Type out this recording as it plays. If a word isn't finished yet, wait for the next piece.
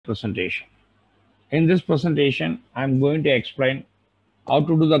presentation. In this presentation, I'm going to explain how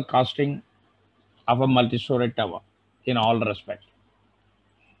to do the costing of a multi-story tower in all respects.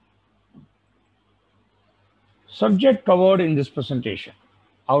 Subject covered in this presentation: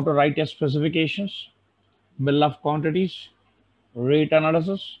 how to write a specifications, bill of quantities, rate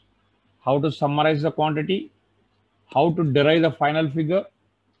analysis, how to summarize the quantity, how to derive the final figure.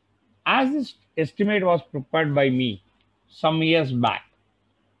 As this estimate was prepared by me some years back,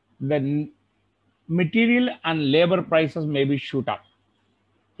 the material and labor prices may be shoot up.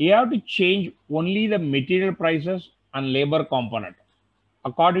 You have to change only the material prices and labor component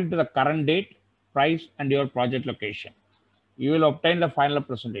according to the current date, price, and your project location. You will obtain the final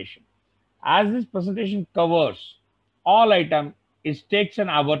presentation. As this presentation covers all items, it takes an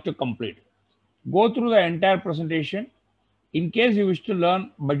hour to complete. Go through the entire presentation in case you wish to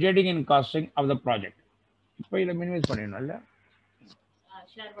learn budgeting and costing of the project. இப்போ இதை minimize பண்ணிடணும்ல?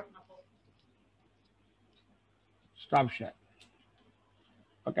 Share button அப்போ Stop share.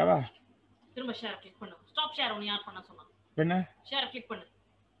 ஓகேவா? திரும்ப share click பண்ணு. Stop share ஒன்னு யார் பண்ண சொன்னா? பின்ன ஷேர் கிளிக் பண்ணு.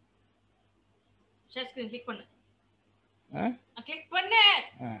 ஷேர் ஸ்கிரீன் கிளிக் பண்ணு. கிளிக் பண்ணு.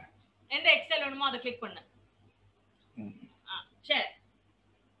 எந்த எக்ஸல் வேணுமோ அதை கிளிக் பண்ணு. ஷேர்.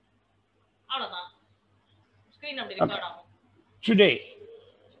 அவ்வளவுதான். ஸ்கிரீன் அப்படி ரெக்கார்ட் ஆகும். Today,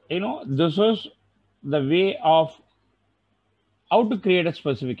 this is the way of how to create a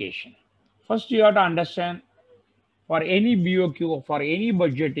specification. First, you have to understand for any BOQ, for any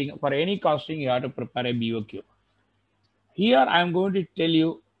budgeting, for any costing, you have to prepare a BOQ. Here, I am going to tell you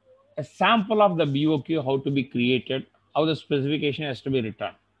a sample of the BOQ, how to be created, how the specification has to be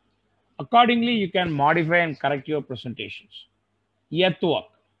written. Accordingly, you can modify and correct your presentations. Earthwork,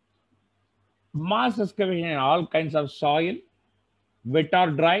 mass excavation in all kinds of soil, wet or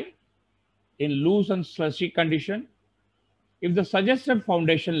dry, in loose and slushy condition. If the suggested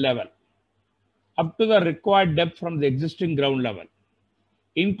foundation level up to the required depth from the existing ground level,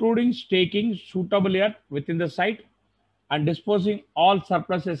 including staking suitable earth within the site and disposing all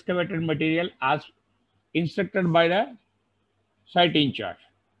surplus excavated material as instructed by the site in charge,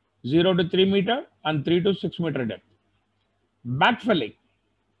 0 to 3 meter and 3 to 6 meter depth. Backfilling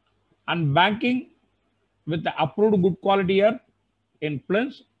and banking with the approved good quality earth in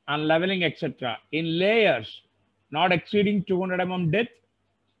plinths and leveling, etc., in layers not exceeding 200 mm depth,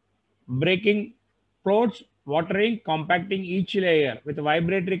 breaking floats, watering, compacting each layer with a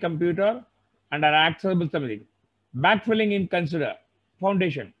vibratory computer and an accessible something. Backfilling in consider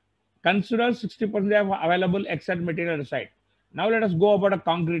foundation. Consider 60% of available excess material at the site. Now let us go about a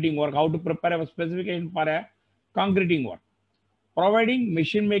concreting work, how to prepare a specification for a concreting work. Providing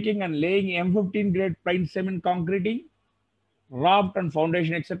machine making and laying M15 grade plain cement concreting, raft and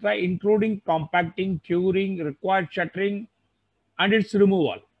foundation, etc., including compacting, curing, required shuttering, and its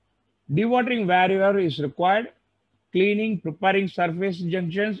removal. Dewatering wherever is required, cleaning, preparing surface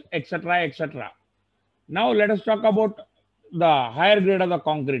junctions, etc., etc. Now let us talk about the higher grade of the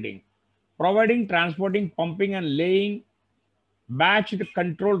concreting. Providing, transporting, pumping, and laying batched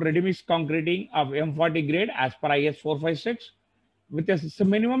controlled ready-mix concreting of M40 grade as per IS 456 with a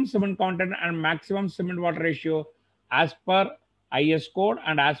minimum cement content and maximum cement water ratio as per IS code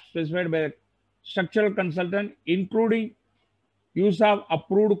and as specified by the structural consultant, including use of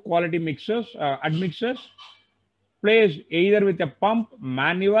approved quality mixers, admixtures, placed either with a pump,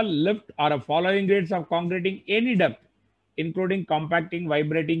 manual, lift, or a following grades of concreting any depth, including compacting,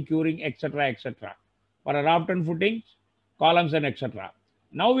 vibrating, curing, etc., etc., for a raft and footings, columns, and etc.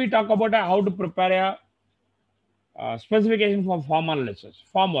 Now we talk about how to prepare a specification for form analysis,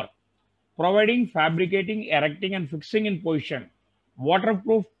 form work. Providing, fabricating, erecting, and fixing in position,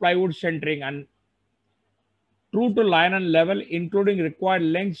 waterproof plywood centering and true to line and level, including required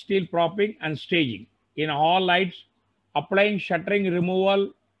length steel propping and staging in all heights, applying shuttering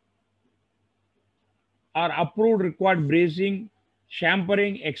removal or approved required bracing,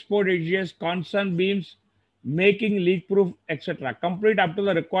 chamfering, export edges, concern beams, making leak proof, etc. Complete up to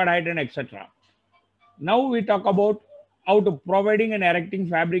the required height and etc. Now we talk about how to providing and erecting,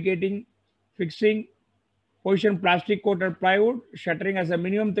 fabricating, fixing, position plastic coated plywood, shuttering as a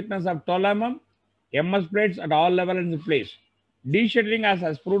minimum thickness of 12 mm, MS plates at all levels in place. De-shuttering as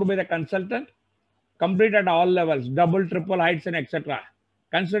approved by the consultant, complete at all levels, double, triple heights and etc.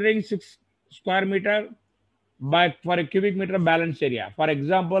 Considering 6 square meter by for a cubic meter balance area. For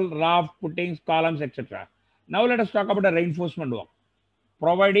example, raft, footings, columns, etc. Now let us talk about the reinforcement work.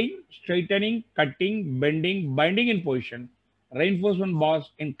 Providing, straightening, cutting, bending, binding in position, reinforcement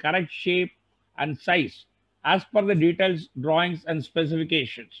bars in correct shape and size as per the details, drawings and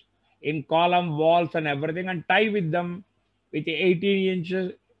specifications in column, walls and everything, and tie with them with 18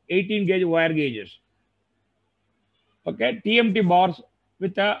 inches 18 gauge wire gauges. Okay, TMT bars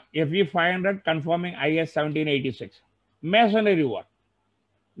with a FE 500 conforming IS 1786. Masonry work.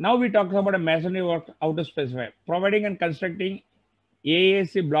 Now we talk about a masonry work, how to specify. Providing and constructing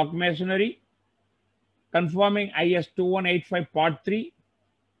AAC block masonry conforming IS 2185 Part 3.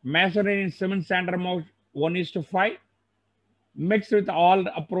 Masonry in cement standard amount 1:5. Mixed with all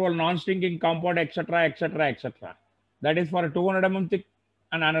approval non-stinking compound, etc., etc., etc. That is for 200 mm thick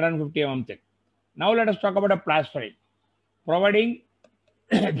and 150 mm thick. Now let us talk about a plastering. Providing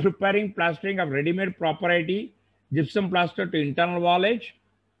preparing plastering of ready-made proprietary gypsum plaster to internal wall edge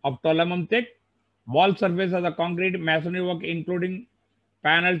of 12 mm thick, wall surface of the concrete masonry work including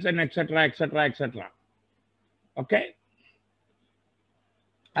panels and etc., etc., etc. Okay,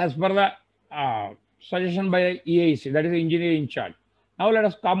 as per the suggestion by EIC, that is engineer in charge. Now let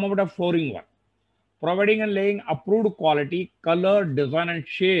us come about a flooring work. Providing and laying approved quality, color, design and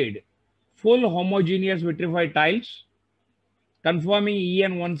shade, full homogeneous vitrified tiles, conforming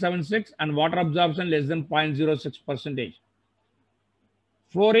EN 176 and water absorption less than 0.06 percentage.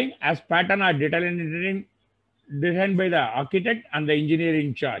 Flooring as pattern are designed by the architect and the engineer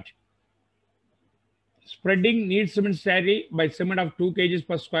in charge. Spreading needs cement slurry by cement of 2 kg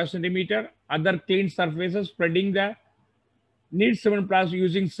per square centimeter. Other clean surfaces spreading the needs cement plaster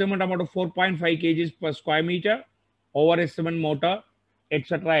using cement amount of 4.5 kg per square meter over a cement mortar,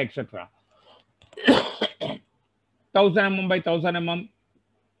 etc., etc. 1000 mm by 1000 mm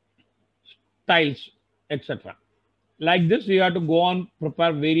tiles, etc. Like this, you have to go on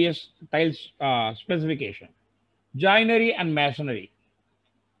prepare various tiles specification. Joinery and masonry.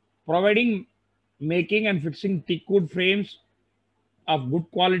 Providing making and fixing teak wood frames of good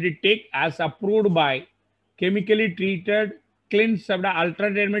quality teak as approved by chemically treated, cleansed,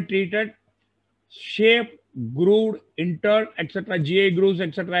 ultra treated, shaped, grooved, interred, etc., GA grooves,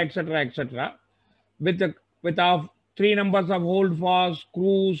 etc., etc., etc., with of 3 numbers of hold fast,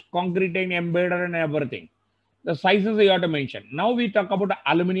 screws, concreting, embedded, and everything. The sizes you have to mention. Now we talk about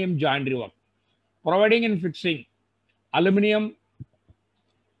aluminum joinery work. Providing and fixing aluminum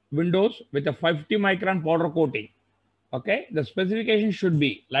windows with a 50 micron powder coating. Okay, the specification should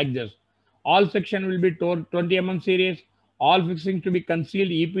be like this. All section will be 20 mm series. All fixings to be concealed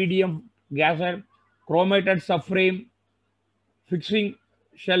EPDM gasser, chromated subframe. Fixing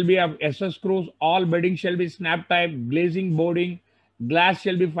shall be of SS screws. All bedding shall be snap type. Glazing boarding. Glass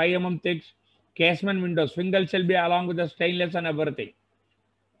shall be 5 mm thick. Casement windows. Fingal shall be along with the stainless and everything.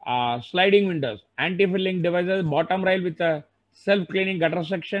 Sliding windows. Anti-filling devices. Bottom rail with a self-cleaning gutter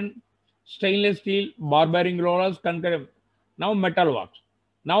section. Stainless steel. Bar bearing rollers. Concurrent. Now metal works.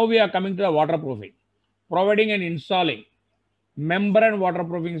 Now we are coming to the waterproofing. Providing and installing membrane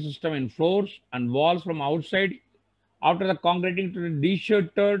waterproofing system in floors and walls from outside after the concreting to be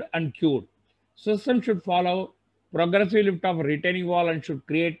de-shuttered and cured. System should follow progressive lift of retaining wall and should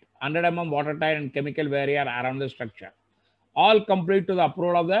create 100 mm watertight and chemical barrier around the structure. All complete to the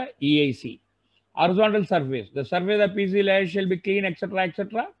approval of the EIC. Horizontal surface. The surface of PC layer shall be clean, etc.,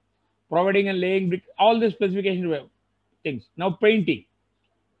 etc. Providing and laying brick. All the specification things. Now painting.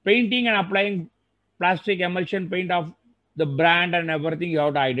 Painting and applying plastic emulsion paint of the brand and everything you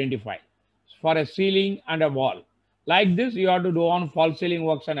have to identify for a ceiling and a wall. Like this, you have to do on false ceiling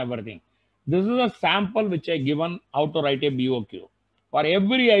works and everything. This is a sample which I given how to write a BOQ. For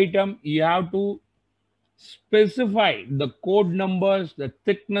every item, you have to specify the code numbers, the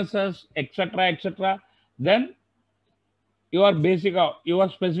thicknesses, etc., etc. Then your your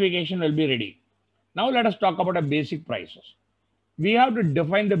specification will be ready. Now let us talk about the basic prices. We have to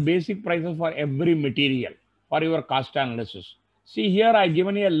define the basic prices for every material for your cost analysis. See here I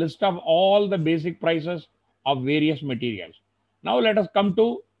given you a list of all the basic prices of various materials. Now let us come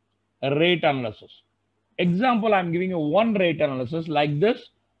to rate analysis. Example, I'm giving you one rate analysis like this.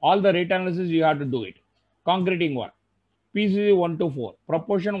 All the rate analysis you have to do it. Concreting work. PCC 1 to 4.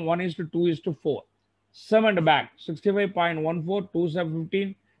 Proportion 1:2 is to 4. Cement bag 65.14,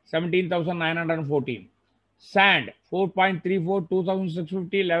 215, 17,914. Sand 4.34,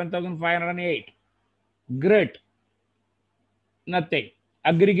 2,650, 11,508. Grit nothing.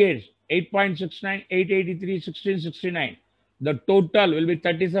 Aggregates 8.69, 883, 1669. The total will be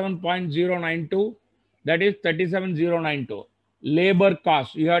 37.092. That is 37,092. Labor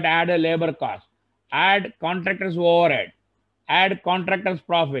cost. You have to add a labor cost. Add contractors overhead. Add contractors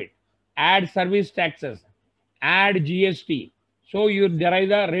profit. Add service taxes. Add GST. So you derive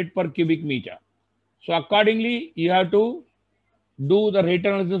the rate per cubic meter. So accordingly, you have to do the rate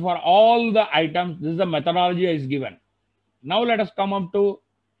analysis for all the items. This is the methodology is given. Now let us come up to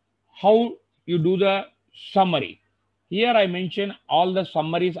how you do the summary. Here I mention all the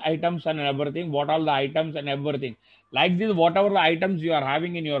summaries, items and everything, what are the items and everything. Like this, whatever the items you are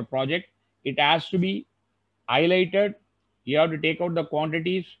having in your project, it has to be highlighted. You have to take out the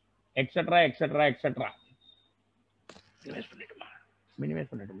quantities, etc., etc., etc. Minimize பண்ணிட்டுமா minimise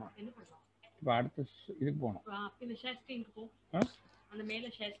பண்ணிட்டுமா என்ன பண்ணலாம்? இப்போ அடுத்து இதுக்கு போகணும். இந்த share ஸ்க்ரீனுக்கு போ. அந்த மேல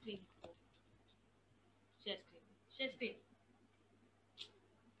ஷேர் ஸ்க்ரீனுக்கு போ.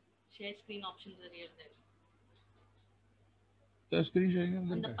 ஷேர் ஸ்க்ரீன் ஆப்ஷன் தெரியுது. ஸ்க்ரீன் ஷேரிங்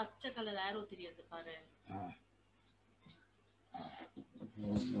அந்த பச்சை கலர் ஆரோ தெரியுது பாரு.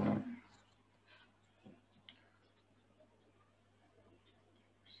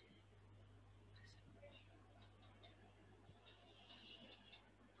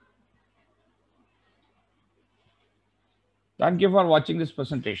 Thank you for watching this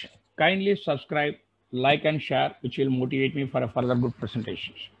presentation. Kindly subscribe, like and share, which will motivate me for a further good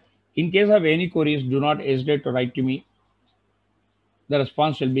presentations. In case of any queries, do not hesitate to write to me. The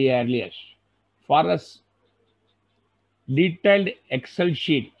response will be earliest. For a detailed Excel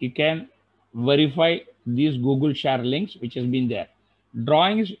sheet, you can verify these Google Share links, which has been there.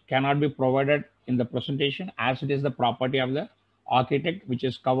 Drawings cannot be provided in the presentation as it is the property of the architect, which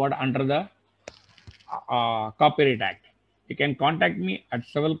is covered under the Copyright Act. You can contact me at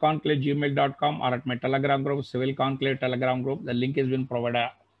civilconclave@gmail.com or at my Telegram group, Civil Conclave Telegram group. The link has been provided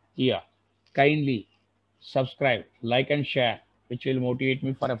here. Kindly subscribe, like and share, which will motivate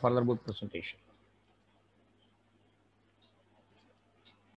me for a further good presentation.